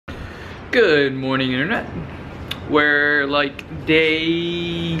Good morning, internet. We're like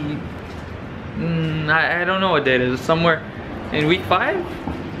day, I don't know what day it is. Somewhere in week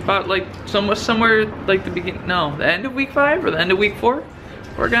 5, about like somewhere like the beginning. No, the end of week 5 or the end of week 4.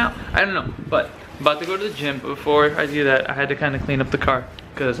 Working out. I don't know, but I'm about to go to the gym. But before I do that, I had to kind of clean up the car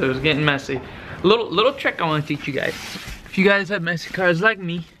because it was getting messy. Little trick I want to teach you guys. If you guys have messy cars like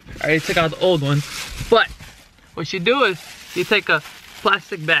me, I already took out the old one. But what you do is you take a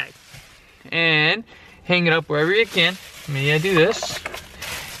plastic bag and hang it up wherever you can. Maybe I do this.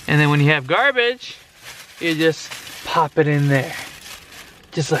 And then when you have garbage, you just pop it in there.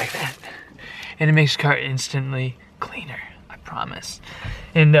 Just like that. And it makes the car instantly cleaner, I promise.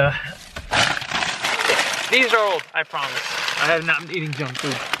 And these are old, I promise. I have not been eating junk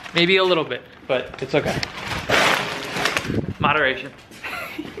food. Maybe a little bit, but it's okay. Moderation.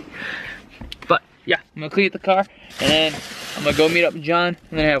 But yeah, I'm gonna clean up the car and I'm gonna go meet up with John,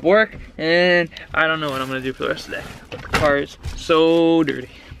 and then I have work, and I don't know what I'm gonna do for the rest of the day. But the car is so dirty.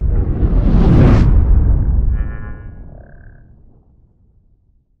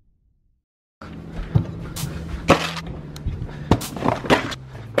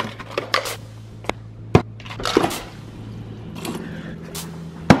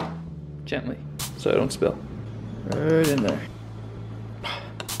 Gently, so I don't spill. Right in there.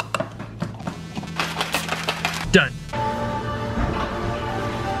 Done.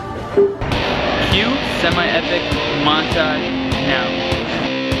 Cue semi-epic montage now.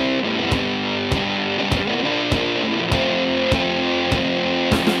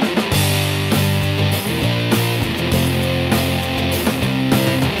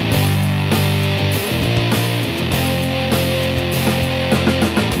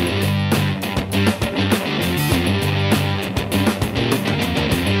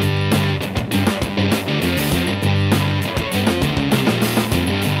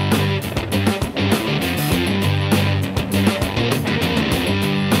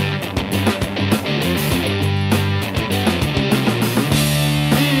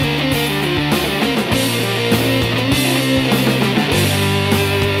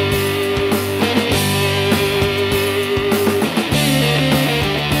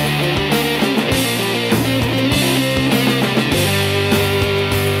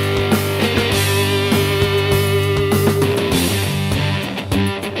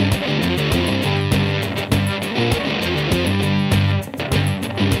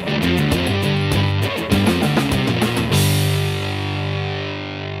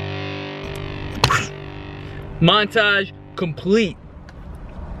 Montage complete.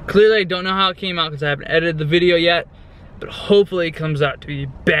 Clearly I don't know how it came out because I haven't edited the video yet, but hopefully it comes out to be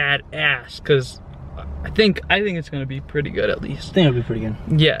badass because I think it's gonna be pretty good at least. I think it'll be pretty good.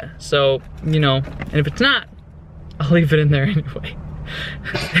 Yeah, so you know, and if it's not, I'll leave it in there anyway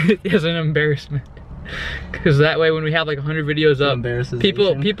as an embarrassment. Because that way when we have like 100 videos up,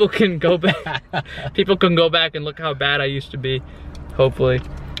 people can go back people can go back and look how bad I used to be, hopefully.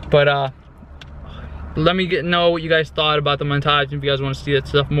 But let me know what you guys thought about the montage, and if you guys want to see that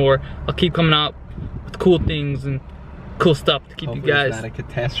stuff more. I'll keep coming out with cool things and cool stuff to keep you guys. Hopefully it's not a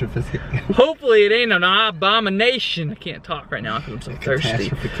catastrophe. Hopefully it ain't an abomination. I can't talk right now because I'm so thirsty.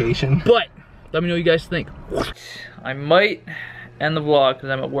 Catastrophication. But let me know what you guys think. I might end the vlog because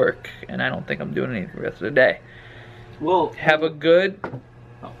I'm at work and I don't think I'm doing anything for the rest of the day. Well, have a good...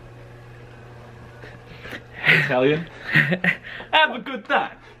 Italian? Have a good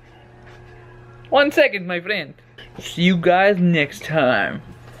time. 1 second, my friend. See you guys next time.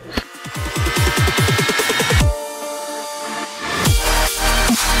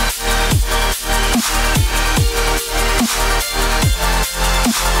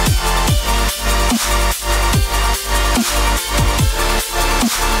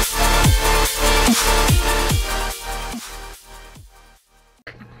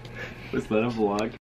 Was that a vlog?